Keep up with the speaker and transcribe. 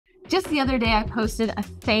Just the other day, I posted a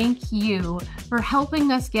thank you for helping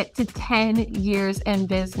us get to 10 years in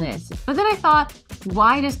business. But then I thought,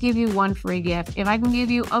 why just give you one free gift if I can give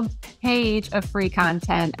you a page of free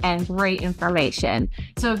content and great information?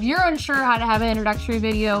 So if you're unsure how to have an introductory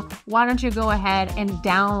video, why don't you go ahead and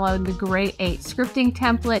download the Grade 8 scripting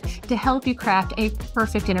template to help you craft a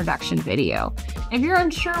perfect introduction video. If you're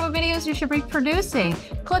unsure what videos you should be producing,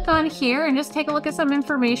 click on here and just take a look at some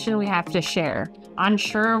information we have to share.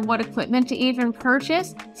 Unsure what equipment to even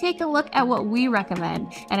purchase? Take a look at what we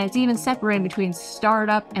recommend. And it's even separated between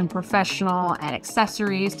startup and professional and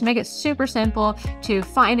accessories to make it super simple to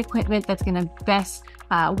find equipment that's going to best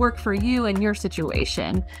work for you and your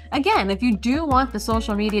situation. Again, if you do want the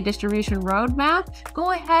social media distribution roadmap,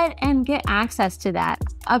 go ahead and get access to that.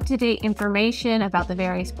 Up-to-date information about the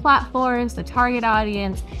various platforms, the target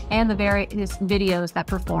audience, and the various videos that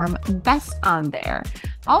perform best on there.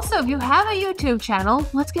 Also, if you have a YouTube channel,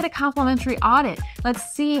 let's get a complimentary audit.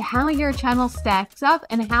 Let's see how your channel stacks up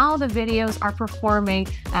and how the videos are performing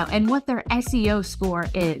and what their SEO score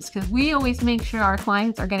is, because we always make sure our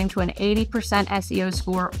clients are getting to an 80% SEO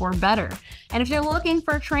score or better. And if you're looking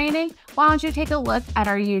for training, why don't you take a look at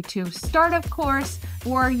our YouTube startup course,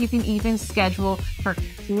 or you can even schedule for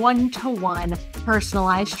one-to-one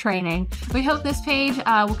personalized training. We hope this page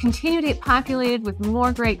will continue to get populated with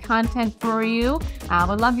more great content for you.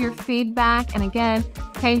 We'd love your feedback. And again,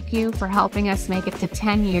 thank you for helping us make it to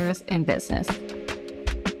 10 years in business.